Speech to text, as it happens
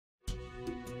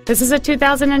This is a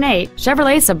 2008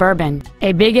 Chevrolet Suburban,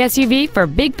 a big SUV for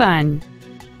big fun.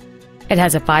 It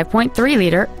has a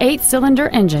 5.3-liter 8-cylinder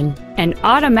engine, an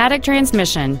automatic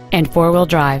transmission, and 4-wheel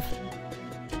drive.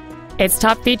 Its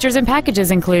top features and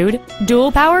packages include dual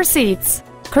power seats,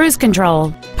 cruise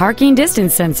control, parking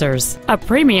distance sensors, a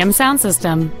premium sound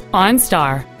system,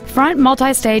 OnStar, front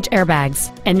multi-stage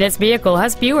airbags, and this vehicle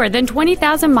has fewer than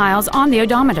 20,000 miles on the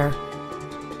odometer.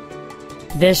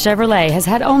 This Chevrolet has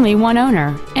had only one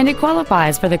owner, and it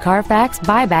qualifies for the Carfax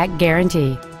buyback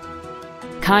guarantee.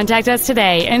 Contact us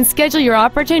today and schedule your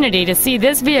opportunity to see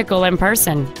this vehicle in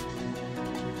person.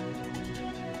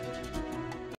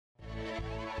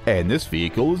 And this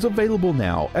vehicle is available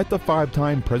now at the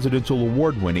 5-time Presidential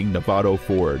Award-winning Novato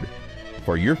Ford.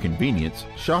 For your convenience,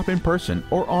 shop in person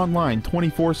or online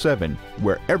 24/7,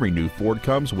 where every new Ford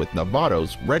comes with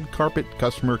Novato's red carpet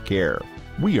customer care.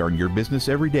 We earn your business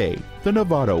every day, the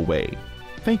Novato way.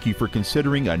 Thank you for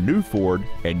considering a new Ford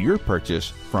and your purchase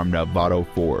from Novato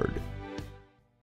Ford.